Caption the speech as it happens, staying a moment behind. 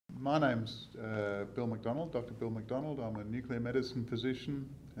My name's Bill MacDonald, Dr Bill MacDonald. I'm a nuclear medicine physician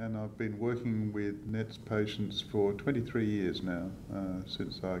and I've been working with NETS patients for 23 years now,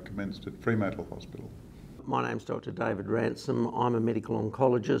 since I commenced at Fremantle Hospital. My name's Dr David Ransom. I'm a medical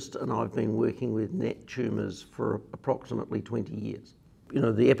oncologist and I've been working with NET tumours for approximately 20 years. You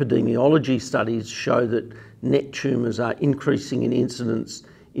know, the epidemiology studies show that NET tumours are increasing in incidence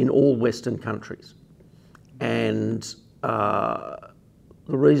in all Western countries. And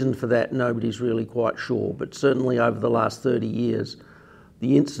the reason for that, nobody's really quite sure, but certainly over the last 30 years,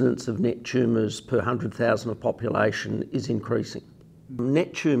 the incidence of NET tumours per 100,000 of population is increasing.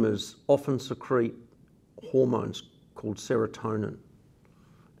 NET tumours often secrete hormones called serotonin,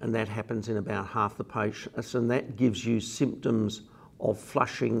 and that happens in about half the patients, and that gives you symptoms of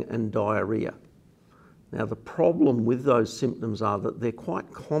flushing and diarrhoea. Now, the problem with those symptoms are that they're quite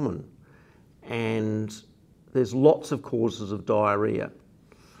common, and there's lots of causes of diarrhoea.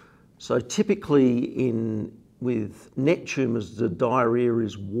 So typically with NET tumours, the diarrhoea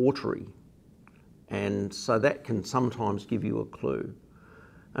is watery, and so that can sometimes give you a clue.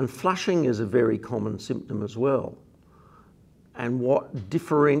 And flushing is a very common symptom as well. And what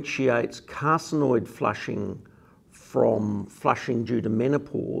differentiates carcinoid flushing from flushing due to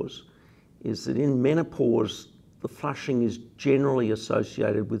menopause is that in menopause, the flushing is generally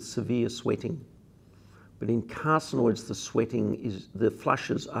associated with severe sweating. But in carcinoids, the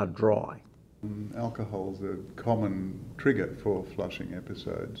flushes are dry. Alcohol's a common trigger for flushing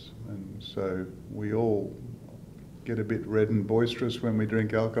episodes, and so we all get a bit red and boisterous when we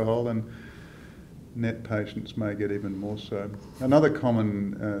drink alcohol, and NET patients may get even more so. Another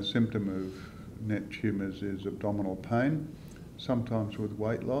common symptom of NET tumours is abdominal pain, sometimes with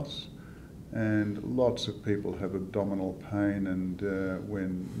weight loss. And lots of people have abdominal pain, and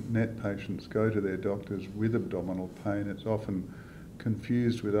when NET patients go to their doctors with abdominal pain, it's often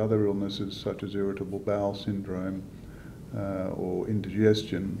confused with other illnesses such as irritable bowel syndrome or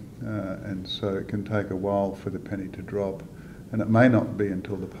indigestion, and so it can take a while for the penny to drop. And it may not be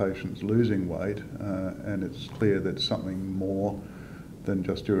until the patient's losing weight and it's clear that something more than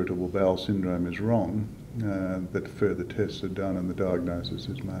just irritable bowel syndrome is wrong, that further tests are done and the diagnosis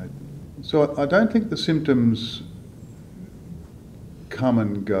is made. So I don't think the symptoms come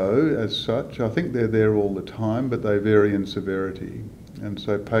and go as such. I think they're there all the time, but they vary in severity. And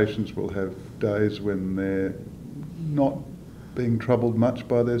so patients will have days when they're not being troubled much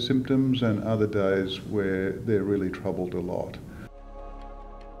by their symptoms and other days where they're really troubled a lot.